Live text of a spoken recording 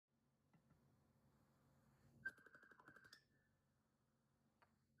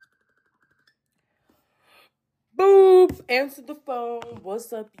Answer the phone.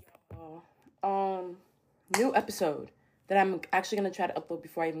 What's up, y'all? New episode that I'm actually gonna try to upload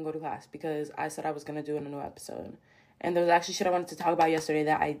before I even go to class because I said I was gonna do in a new episode. And there was actually shit I wanted to talk about yesterday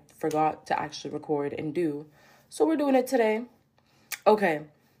that I forgot to actually record and do. So we're doing it today. Okay.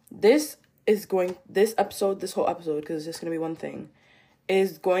 This whole episode, because it's just gonna be one thing,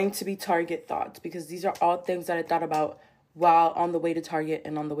 is going to be Target thoughts, because these are all things that I thought about while on the way to Target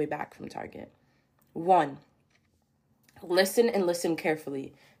and on the way back from Target. 1, listen and listen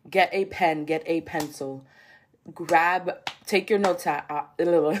carefully. Get a pen, get a pencil. Take your notes app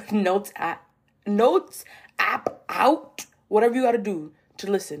out. Whatever you gotta do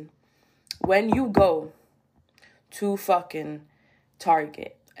to listen. When you go to fucking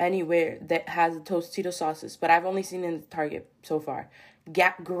Target, anywhere that has Tostito sauces, but I've only seen it in Target so far.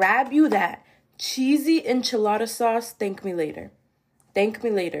 Grab you that cheesy enchilada sauce. Thank me later. Thank me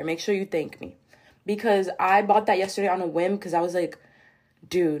later. Make sure you thank me. Because I bought that yesterday on a whim because I was like,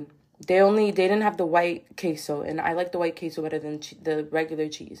 dude, they didn't have the white queso, and I like the white queso better than the regular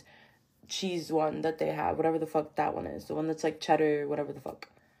cheese one that they have, whatever the fuck that one is, the one that's like cheddar, whatever the fuck,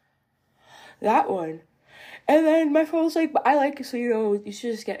 that one. And then my phone was like, but I like it, so you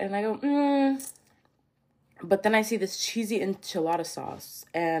should just get it. And I go, But then I see this cheesy enchilada sauce,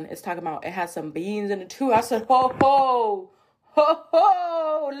 and it's talking about it has some beans in it too. I said, ho,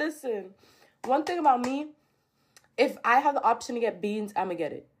 listen. One thing about me, if I have the option to get beans, I'm gonna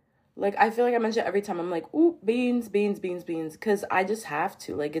get it. Like, I feel like I mention it every time. I'm like, ooh, beans, because I just have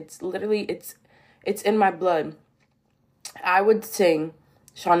to. Like, it's literally, it's in my blood. I would sing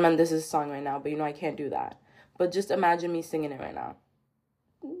Shawn Mendes' song right now, but I can't do that. But just imagine me singing it right now.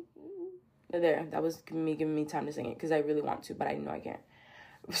 There, that was giving me time to sing it, because I really want to, but I know I can't.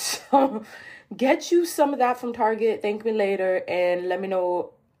 So, get you some of that from Target. Thank me later, and let me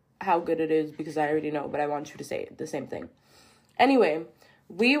know how good it is, because I already know, but I want you to say the same thing. Anyway,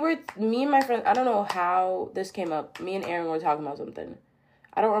 me and my friend, I don't know how this came up. Me and Aaron were talking about something.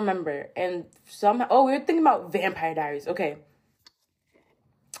 I don't remember. And somehow, we were thinking about Vampire Diaries. Okay.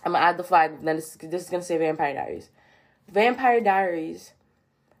 I'm going to add the flag. Then this is going to say Vampire Diaries. Vampire Diaries.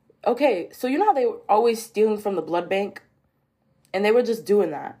 Okay, so you know how they were always stealing from the blood bank? And they were just doing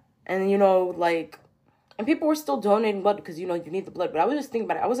that. And, and people were still donating blood because, you need the blood. But I was just thinking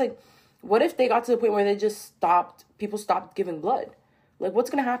about it. I was like, what if they got to the point where people stopped giving blood? Like, what's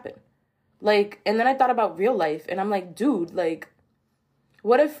going to happen? And then I thought about real life, and I'm like, dude,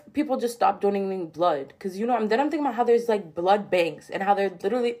 what if people just stopped donating blood? Because, then I'm thinking about how there's, blood banks, and how there's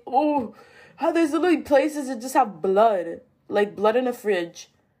literally places that just have blood. Like, blood in a fridge.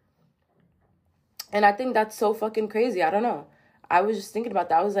 And I think that's so fucking crazy. I don't know. I was just thinking about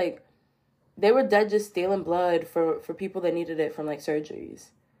that. I was like, they were dead just stealing blood for people that needed it from, surgeries.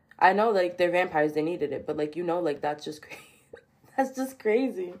 I know, they're vampires, they needed it. But, that's just crazy. That's just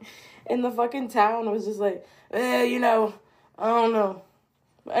crazy. And the fucking town was just like, I don't know.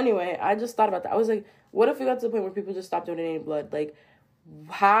 But anyway, I just thought about that. I was like, what if we got to the point where people just stopped donating blood?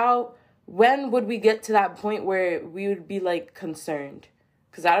 When would we get to that point where we would be, concerned?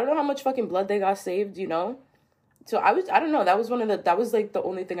 Because I don't know how much fucking blood they got saved, So I don't know. That was the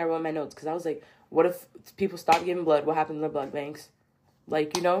only thing I wrote in my notes. Because I was like, what if people stop giving blood? What happened to the blood banks? Are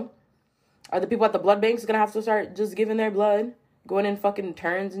the people at the blood banks going to have to start just giving their blood? Going in fucking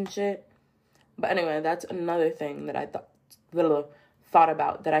turns and shit? But anyway, that's another thing that I thought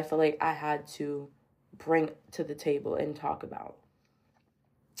about that I feel like I had to bring to the table and talk about.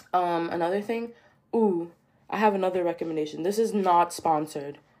 Another thing, I have another recommendation. This is not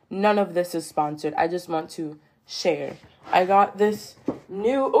sponsored. None of this is sponsored. I just want to share. I got this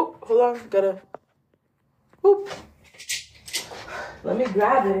new, hold on, let me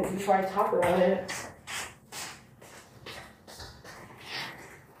grab it before I talk about it.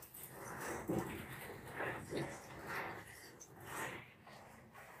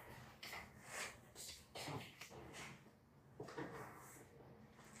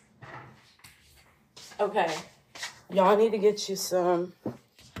 Okay, y'all need to get you some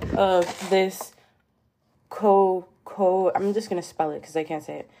of this I'm just gonna spell it because I can't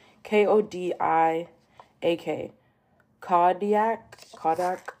say it. Kodiak.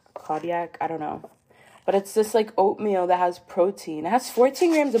 Kodiak, I don't know. But it's this oatmeal that has protein. It has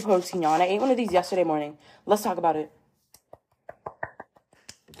 14 grams of protein, y'all. And I ate one of these yesterday morning. Let's talk about it.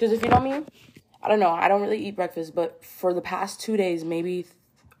 Because if you know me, I don't know. I don't really eat breakfast, but for the past 2 days,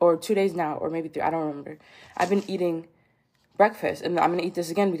 or 2 days now, or maybe 3, I don't remember. I've been eating breakfast, and I'm going to eat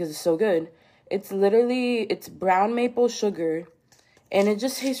this again because it's so good. It's brown maple sugar, and it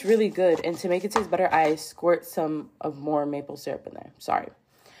just tastes really good. And to make it taste better, I squirt some of more maple syrup in there. Sorry.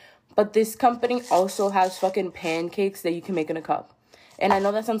 But this company also has fucking pancakes that you can make in a cup. And I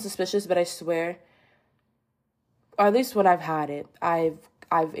know that sounds suspicious, but I swear, or at least when I've had it, I've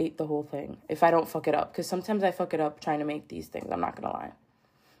ate the whole thing if I don't fuck it up. Because sometimes I fuck it up trying to make these things. I'm not gonna lie.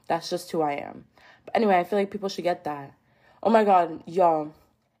 That's just who I am. But anyway, I feel like people should get that. Oh my god, y'all.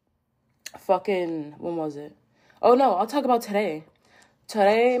 Fucking, when was it? Oh no, I'll talk about today.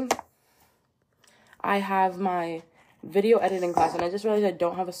 Today, I have my video editing class, and I just realized I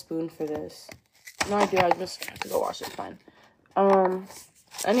don't have a spoon for this. No, I do. I just have to go wash it. Fine.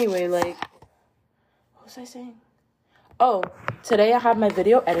 Anyway, like, what was I saying? Oh, today I have my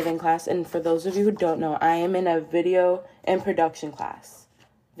video editing class, and for those of you who don't know, I am in a video and production class.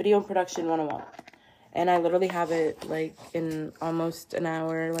 Video and production 101. And I literally have it, like, in almost an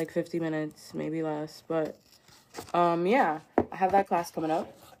hour, like 50 minutes, maybe less. But, yeah, I have that class coming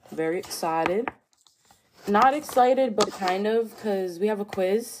up. Very excited. Not excited, but kind of, because we have a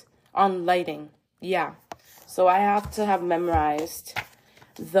quiz on lighting. Yeah. So I have to have memorized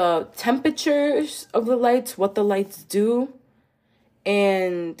the temperatures of the lights, what the lights do,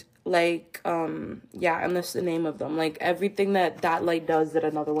 and, like, yeah, and that's the name of them. Like, everything that light does that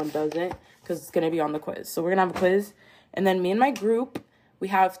another one doesn't, because it's going to be on the quiz. So we're going to have a quiz, and then me and my group, we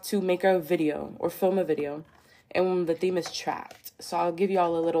have to make a video, or film a video, and the theme is trapped. So I'll give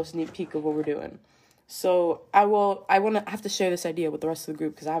y'all a little sneak peek of what we're doing. So I have to share this idea with the rest of the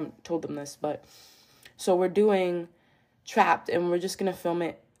group because I haven't told them this, but so we're doing Trapped, and we're just going to film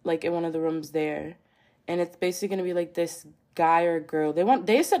it like in one of the rooms there. And it's basically going to be like this guy or girl.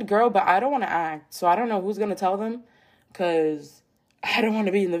 They said girl, but I don't want to act. So I don't know who's going to tell them because I don't want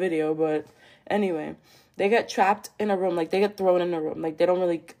to be in the video, but anyway, they get trapped in a room, like they get thrown in a room. Like they don't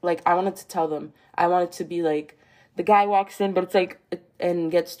really, like I wanted to tell them. I want it to be like the guy walks in, but it's like,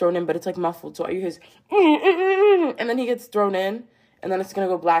 and gets thrown in, but it's like muffled. So all you hear is, and then he gets thrown in, and then it's going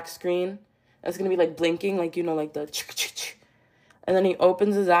to go black screen. And it's going to be like blinking, like, you know, like the, and then he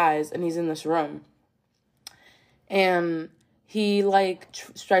opens his eyes and he's in this room. And he like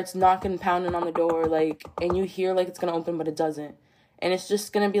starts knocking, pounding on the door, like, and you hear like it's going to open, but it doesn't. And it's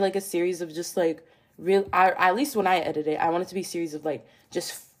just going to be like a series of just like at least when I edit it, I want it to be a series of like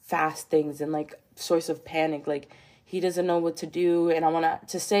just fast things and like source of panic. Like, he doesn't know what to do, and I want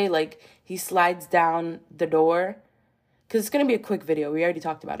to say, like, he slides down the door, because it's going to be a quick video. We already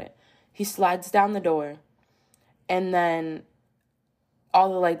talked about it. He slides down the door, and then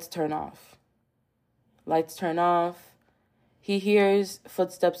all the lights turn off. Lights turn off. He hears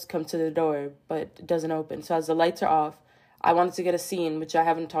footsteps come to the door, but it doesn't open. So as the lights are off, I wanted to get a scene, which I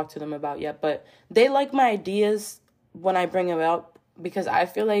haven't talked to them about yet, but they like my ideas when I bring them up, because I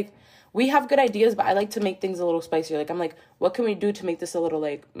feel like we have good ideas, but I like to make things a little spicier. Like, I'm like, what can we do to make this a little,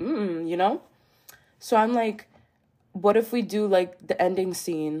 like, you know? So I'm like, what if we do, like, the ending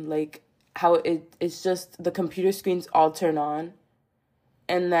scene, like, how it's just the computer screens all turn on,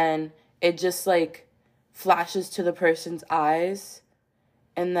 and then it just, like, flashes to the person's eyes,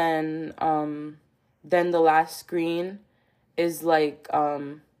 and then the last screen is, like,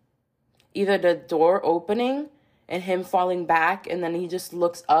 either the door opening and him falling back, and then he just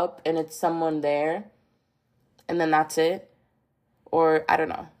looks up, and it's someone there, and then that's it. Or, I don't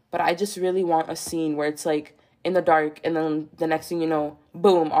know. But I just really want a scene where it's, like, in the dark, and then the next thing you know,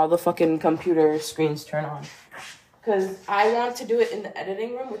 boom, all the fucking computer screens turn on. Because I want to do it in the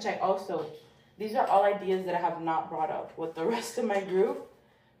editing room, which I also... These are all ideas that I have not brought up with the rest of my group,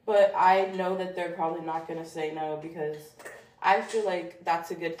 but I know that they're probably not going to say no, because I feel like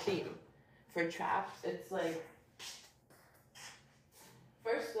that's a good theme for Traps. It's, like...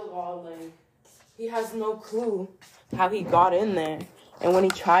 First of all, like, he has no clue how he got in there. And when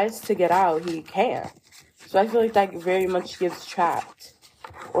he tries to get out, he can't. So I feel like that very much gives Trapped.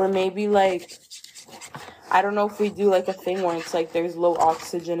 Or maybe, like, I don't know if we do, like, a thing where it's, like, there's low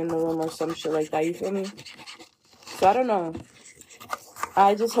oxygen in the room or some shit like that. You feel me? So I don't know.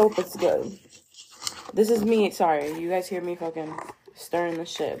 I just hope it's good. This is me. Sorry. You guys hear me fucking stirring the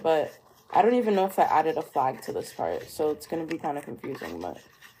shit. But I don't even know if I added a flag to this part, so it's gonna be kind of confusing, but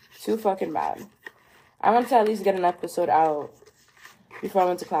too fucking bad. I want to at least get an episode out before I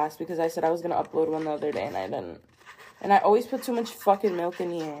went to class, because I said I was gonna upload one the other day, and I didn't. And I always put too much fucking milk in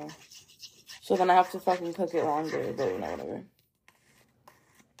the air, so then I have to fucking cook it longer, but, you know, whatever.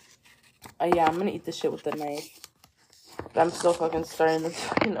 Yeah, I'm gonna eat this shit with the knife. But I'm still fucking stirring this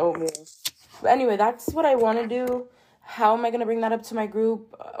fucking oatmeal. But anyway, that's what I want to do. How am I going to bring that up to my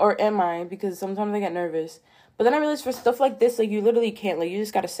group? Or am I? Because sometimes I get nervous. But then I realize for stuff like this, like, you literally can't. Like, you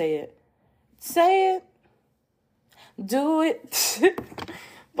just got to say it. Say it. Do it.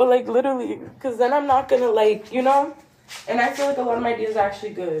 But, like, literally. Because then I'm not going to, like, you know? And I feel like a lot of my ideas are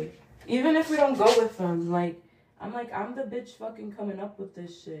actually good. Even if we don't go with them, like, I'm the bitch fucking coming up with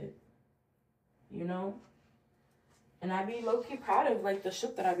this shit. You know? And I be low-key proud of, like, the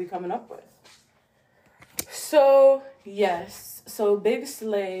shit that I be coming up with. So, yes. So, big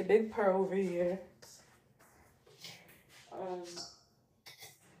slay, big purr over here.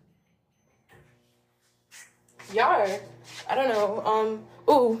 Yar. I don't know.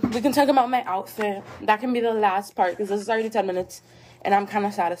 Ooh, we can talk about my outfit. That can be the last part, because this is already 10 minutes. And I'm kind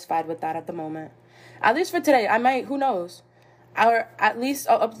of satisfied with that at the moment. At least for today. I might, who knows? Or at least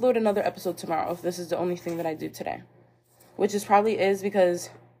I'll upload another episode tomorrow if this is the only thing that I do today. Which is probably is because,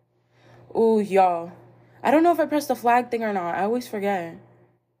 ooh, y'all. I don't know if I pressed the flag thing or not. I always forget.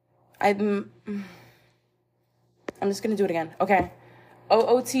 I'm just going to do it again. Okay.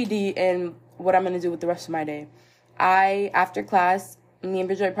 OOTD and what I'm going to do with the rest of my day. After class, me and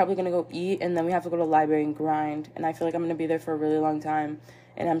Bridget are probably going to go eat, and then we have to go to the library and grind. And I feel like I'm going to be there for a really long time,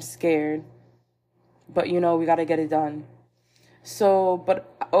 and I'm scared. But, you know, we got to get it done. So,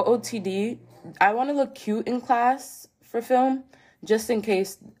 but OOTD, I want to look cute in class for film, just in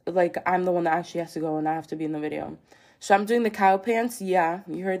case, like, I'm the one that actually has to go and I have to be in the video. So I'm doing the cow pants. Yeah,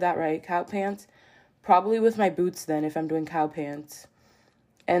 you heard that right. Cow pants. Probably with my boots then, if I'm doing cow pants.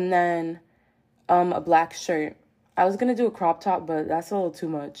 And then a black shirt. I was going to do a crop top, but that's a little too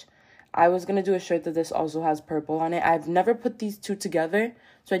much. I was going to do a shirt that this also has purple on it. I've never put these two together,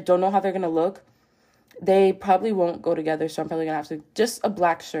 so I don't know how they're going to look. They probably won't go together, so I'm probably going to have to... Just a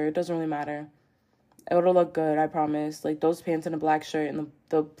black shirt. It doesn't really matter. It'll look good, I promise. Like, those pants and a black shirt and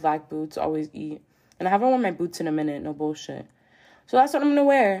the black boots always eat. And I haven't worn my boots in a minute. No bullshit. So that's what I'm going to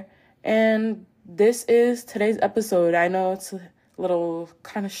wear. And this is today's episode. I know it's a little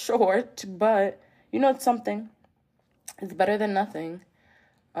kind of short, but, you know, it's something. It's better than nothing.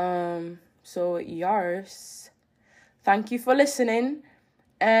 So, yars. Thank you for listening.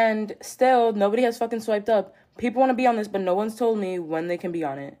 And still, nobody has fucking swiped up. People want to be on this, but no one's told me when they can be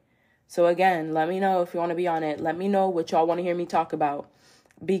on it. So, again, let me know if you want to be on it. Let me know what y'all want to hear me talk about.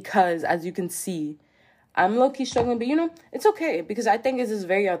 Because, as you can see, I'm low-key struggling. But, you know, it's okay. Because I think this is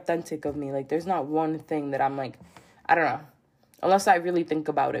very authentic of me. Like, there's not one thing that I'm like, I don't know. Unless I really think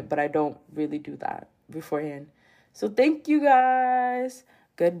about it. But I don't really do that beforehand. So, thank you, guys.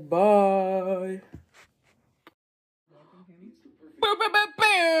 Goodbye.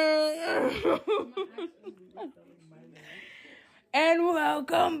 And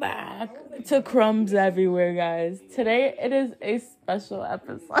welcome back to Crumbs Everywhere, guys. Today it is a special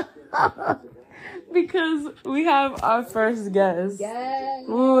episode because we have our first guest. Yes.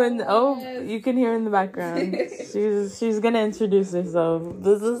 Ooh, and oh, you can hear in the background. she's gonna introduce herself.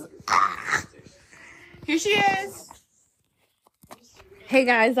 This is here she is. Hey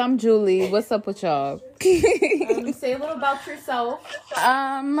guys, I'm Julie. What's up with y'all? Say a little about yourself.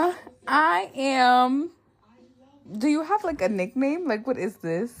 I am. Do you have like a nickname? Like, what is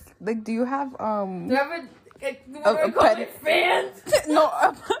this? Like, do you have Do you have a pen? Fans? No,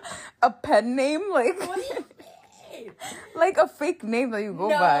 a pen name, like. What do you mean? Like a fake name that you go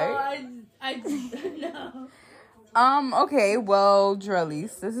by. No. Okay. Well,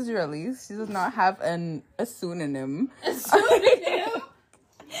 Drellies. This is Drellies. She does not have a pseudonym. A pseudonym.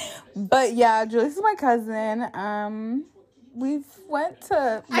 But yeah, Julius is my cousin. We've went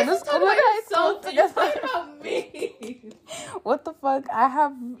to middle school and high school together. About me. What the fuck? I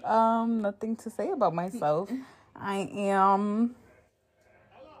have nothing to say about myself. I am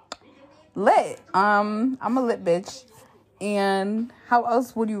lit. I'm a lit bitch. And how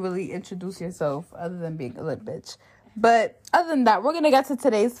else would you really introduce yourself other than being a lit bitch? But other than that, we're gonna get to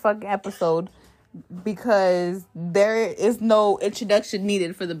today's fucking episode. Because there is no introduction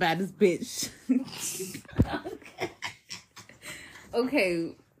needed for the baddest bitch.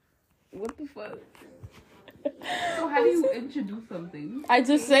 Okay. What the fuck? So how do you introduce something? I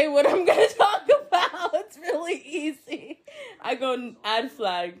just say what I'm going to talk about. It's really easy. I go add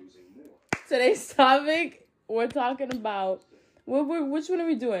flag. Today's topic, we're talking about... which one are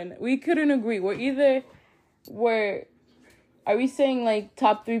we doing? We couldn't agree. Are we saying, like,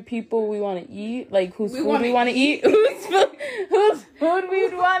 top 3 people we want to eat? Like, whose food we want to eat? Whose food we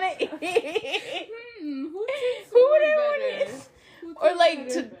want to eat? Who would we want to eat? Or, like,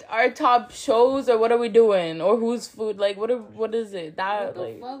 to our top shows, or what are we doing? Or whose food? Like, what is it? What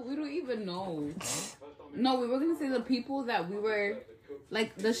the fuck? We don't even know. No, we were going to say the people that we were...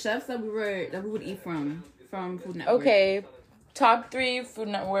 Like, the chefs that we would eat from Food Network. Okay. Top 3 Food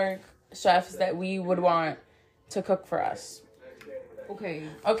Network chefs that we would want to cook for us. Okay.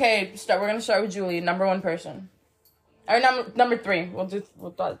 We're gonna start with Julie, number 1 person. Or number 3. We'll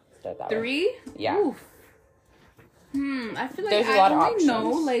start that 3? Yeah. Oof. I feel like There's a lot of only options. know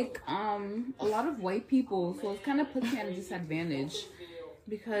like a lot of white people, so it kind of puts me at a disadvantage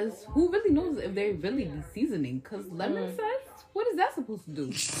because who really knows if they're really seasoning? Because lemon zest, what is that supposed to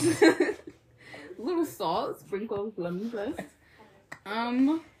do? Little salt, sprinkle of lemon zest.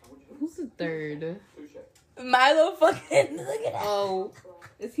 Who's the third? Milo fucking. Look at that. Oh,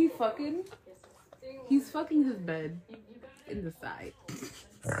 is he fucking? He's fucking his bed in the side.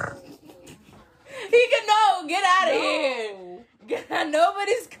 He can no. Get out of here.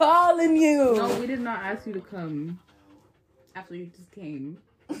 Nobody's calling you. No, we did not ask you to come. After you just came.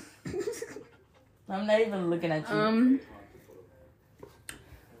 I'm not even looking at you.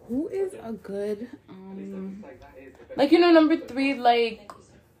 Who is a good like, you know, number 3, like,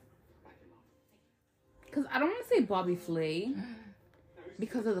 because I don't want to say Bobby Flay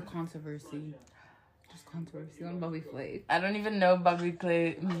because of the controversy. Just controversy on Bobby Flay. I don't even know Bobby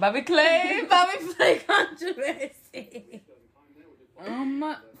Flay controversy.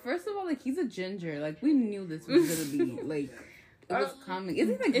 First of all, like, he's a ginger. Like, we knew this was gonna be like it was coming. Is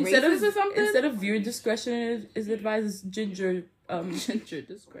he like Instead racist of or something? Instead of viewer discretion is advised, ginger ginger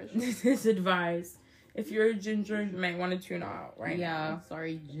discretion is advised. If you're a ginger, you might want to tune out right now.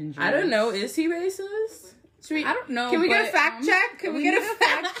 Sorry, ginger. I don't know. Is he racist? I don't know. Can we get a fact check? Can we get a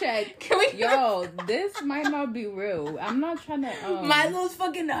fact check? Can we? Yo, this might not be real. I'm not trying to. Milo's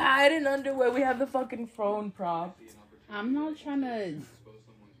fucking hiding underwear. We have the fucking phone prop. I'm not trying to.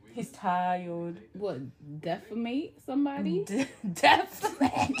 He's tired. What? Defamate somebody?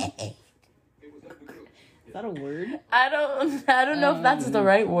 Defamate. Is that a word? I don't know if that's the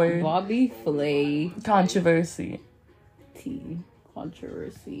right word. Bobby Flay Controversy.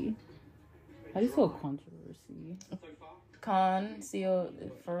 Controversy. How do you spell controversy? I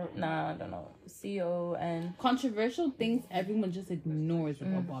don't know. CON. Controversial things everyone just ignores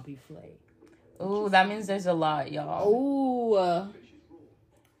about Bobby Flay. Oh, that means there's a lot, y'all. Oh.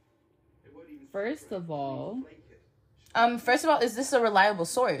 First of all, is this a reliable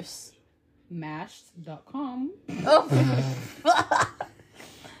source? Mashed.com.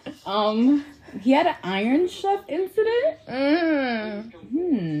 Oh. He had an Iron Chef incident. Okay.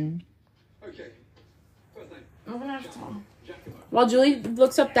 First name. I'm gonna have to. While Julie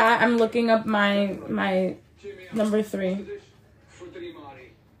looks up that, I'm looking up my number 3.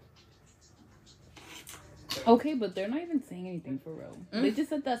 Okay, but they're not even saying anything for real. They just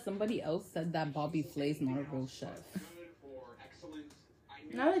said that somebody else said that Bobby Flay's not a real chef.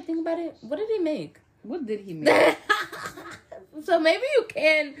 Now that I think about it, what did he make? What did he make? So maybe you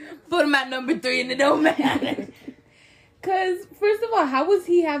can put him at number 3 and it don't matter. Because, first of all, how was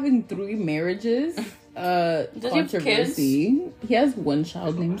he having 3 marriages? Does he have Controversy. He has one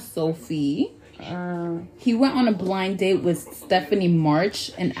child named Sophie. He went on a blind date with Stephanie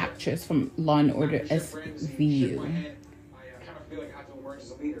March, an actress from Law and Order SVU.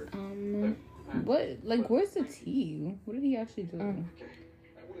 What? Like, where's the tea? What did he actually do? What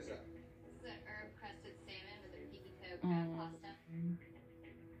is that? It's an herb crusted salmon with a tiki crab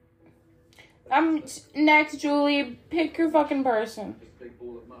pasta. Next, Julie. Pick your fucking person.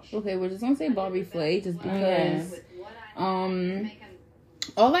 Okay, we're just gonna say Bobby Flay just because. What I make him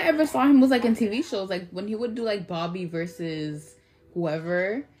All I ever saw him was like in TV shows, like when he would do like Bobby versus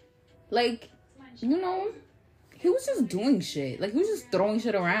whoever, like, you know, he was just doing shit. Like he was just throwing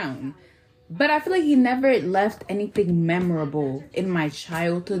shit around. But I feel like he never left anything memorable in my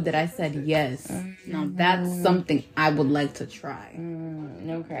childhood that I said yes. Now that's something I would like to try.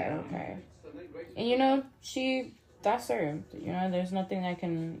 Okay. And you know, that's her. You know, there's nothing I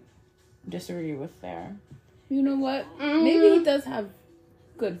can disagree with there. You know what? Maybe he does have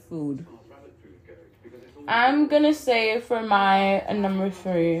good food. I'm gonna say for my number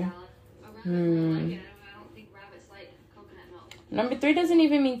 3. I don't think rabbits like coconut milk. Number 3 doesn't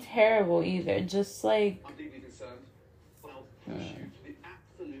even mean terrible either. Just like I'm deeply concerned. Well, the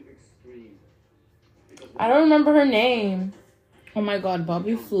absolute extreme. I don't remember her name. Oh my god,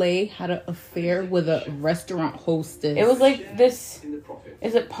 Bobby Flay had an affair with a restaurant hostess. It was like this. In the profit.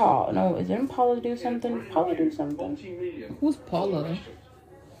 Is it Paul? No, isn't Paula do something? Paula do something. 40 million. Who's Paula?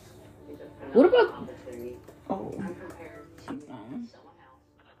 What about... Oh.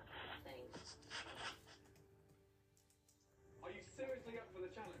 Are you seriously up for the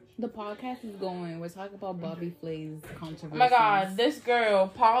challenge? The podcast is going. We're talking about Bobby Flay's controversy. Oh my god, this girl,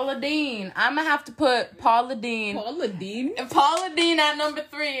 Paula Deen. I'm gonna have to put Paula Deen. Paula Deen? And Paula Deen at number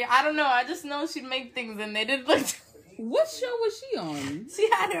 3. I don't know. I just know she'd make things and they did look. What show was she on? She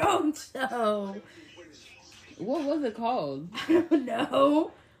had her own show. What was it called? I don't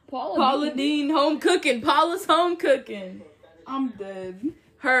know. Paula Paula Deen home cooking. Paula's home cooking. I'm dead.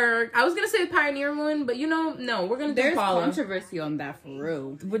 her. I was gonna say the Pioneer one, but no, we're gonna do There's Paula. controversy on that for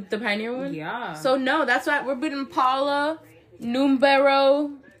real. With the Pioneer one? Yeah. So no, that's why we're bidding Paula.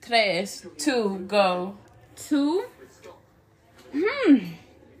 Numero 2. Go. 2.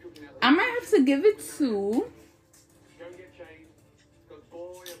 I might have to give it 2. Go and get changed. Because boy,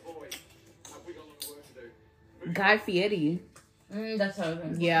 oh boy, have we got a lot of work to do. Guy Fieri. That's how it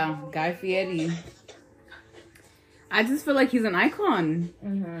is. Yeah, Guy Fieri. I just feel like he's an icon.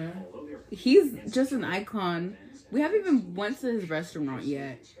 He's just an icon. We haven't even went to his restaurant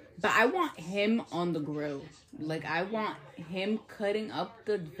yet. But I want him on the grill. Like, I want him cutting up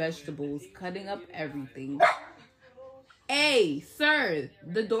the vegetables, cutting up everything. Hey, sir,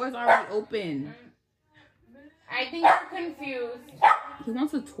 the door's already open. I think you're confused. He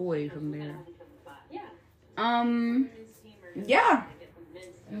wants a toy from there. Yeah.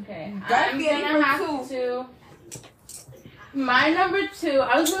 Okay. Guy I'm Fieri gonna for have to. My number 2.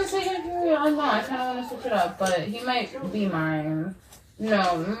 I was gonna say Guy Fieri. I don't know. I kind of want to switch it up, but he might be mine.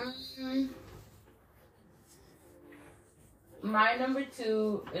 No. My number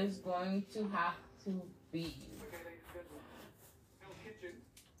 2 is going to have to be.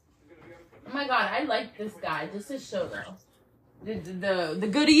 Oh my god, I like this guy. Just to show though. The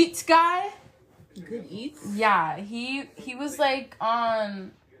Good Eats guy. Good Eats? Yeah, he was like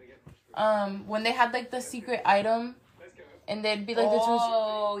on when they had like the secret item, and they'd be like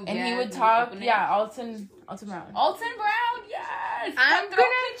oh, and yeah, he would talk. open it. Yeah, Alton Brown. Alton Brown, yes. I'm Cutthroat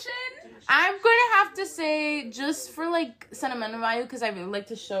gonna- Kitchen. I'm gonna have to say, just for like sentimental value, because I really like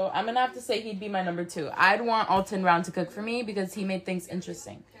to show. I'm gonna have to say he'd be my number 2. I'd want Alton Brown to cook for me because he made things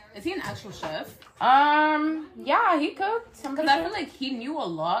interesting. Is he an actual chef? Yeah, he cooked. Because I feel like he knew a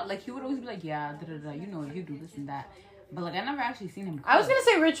lot. Like, he would always be like, yeah, you do this and that. But, like, I never actually seen him cook. I was gonna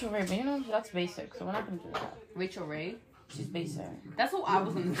say Rachel Ray, but that's basic, so we're not gonna do that. Rachel Ray? She's basic. That's what I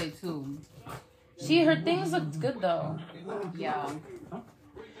was gonna say, too. Her things looked good though. Yeah.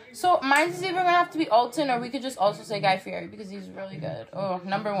 So mine's either gonna have to be Alton, or we could just also say Guy Fieri because he's really good. Oh,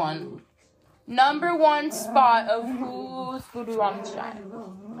 number 1. Number 1 spot of whose food we want to try.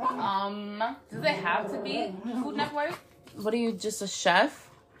 Does it have to be Food Network? What are you, just a chef?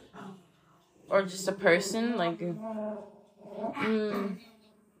 Or just a person? Like,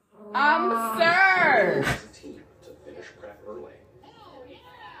 sir!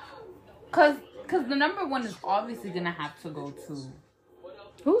 Cause the number 1 is obviously gonna have to go to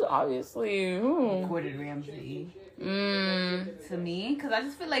who's obviously who? Gordon Ramsay. To me, cause I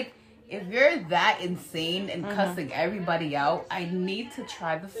just feel like if you're that insane and cussing everybody out, I need to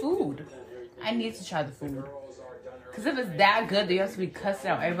try the food. Cause if it's that good, they have to be cussing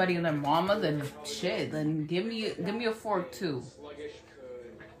out everybody and their mama, then shit. Then give me a fork too.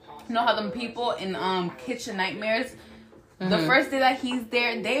 You know how them people in Kitchen Nightmares, the first day that he's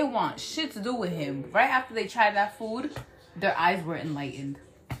there, they want shit to do with him. Right after they tried that food, their eyes were enlightened.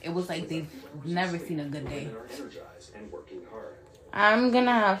 It was like they've never seen a good day. I'm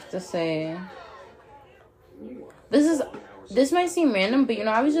gonna have to say this might seem random, but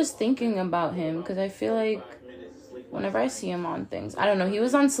I was just thinking about him because I feel like whenever I see him on things, I don't know, he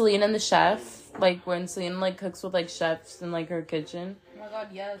was on Selena and the Chef, like when Selena like cooks with like chefs in like her kitchen. Oh my god,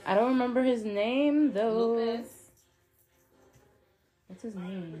 yes. I don't remember his name though. Lucas. What's his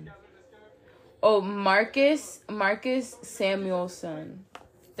name? Oh, Marcus Samuelson.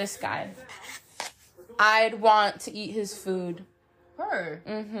 This guy. I'd want to eat his food. Her.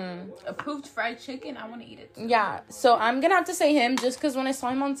 Approved fried chicken. I want to eat it too. Yeah, so I'm gonna have to say him just because when I saw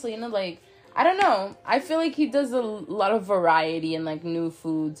him on Selena, like, I don't know, I feel like he does a lot of variety and like new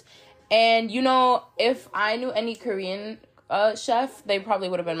foods. And if I knew any Korean chef, they probably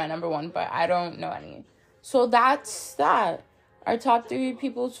would have been my number 1, but I don't know any. So that's that. Our top 3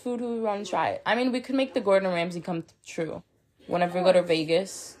 people's food who we want to try. I mean, we could make the Gordon Ramsay come true whenever we go to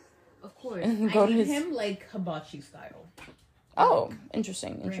Vegas. Of course. And I need him like hibachi style. Oh,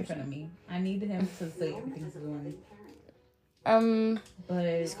 interesting. Right in front of me. I need him to say everything's going. But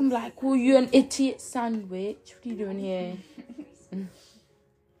it's gonna be like, "Oh, you an idiot sandwich? What are you doing here?"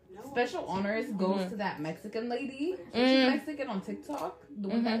 Special honors goes to that Mexican lady. She's Mexican on TikTok. The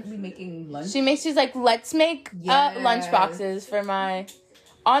one that be making lunch. She's like, let's make lunch boxes for my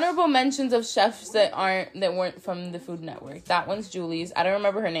honorable mentions of chefs that weren't from the Food Network. That one's Julie's. I don't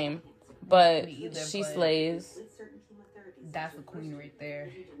remember her name, but she slays. That's the queen right there.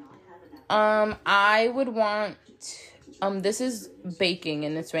 I would want this is baking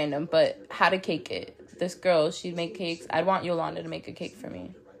and it's random, but how to cake it. This girl, she'd make cakes. I'd want Yolanda to make a cake for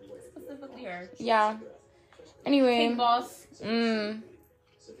me. Specifically her. Yeah. Anyway. Cake Boss.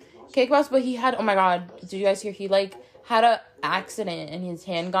 Cake Boss, but he had, oh my god, did you guys hear? He like had a accident and his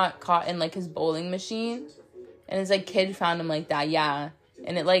hand got caught in like his bowling machine, and his like kid found him like that. Yeah,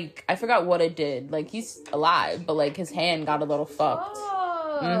 and it like I forgot what it did. Like he's alive, but like his hand got a little fucked.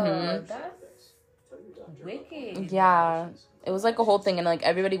 That's wicked. Yeah, it was like a whole thing, and like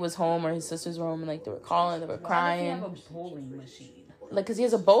everybody was home or his sisters were home, and like they were calling, they were crying. Why does he have a bowling machine? Like, cause he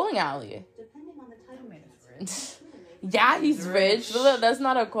has a bowling alley. I mean, it's rich. Yeah, he's rich. That's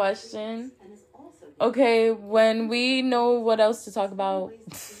not a question. Okay, when we know what else to talk about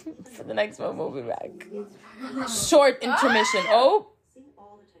for the next one, we'll be back. Short intermission. Oh,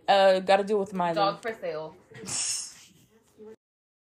 gotta deal with my Dog for sale.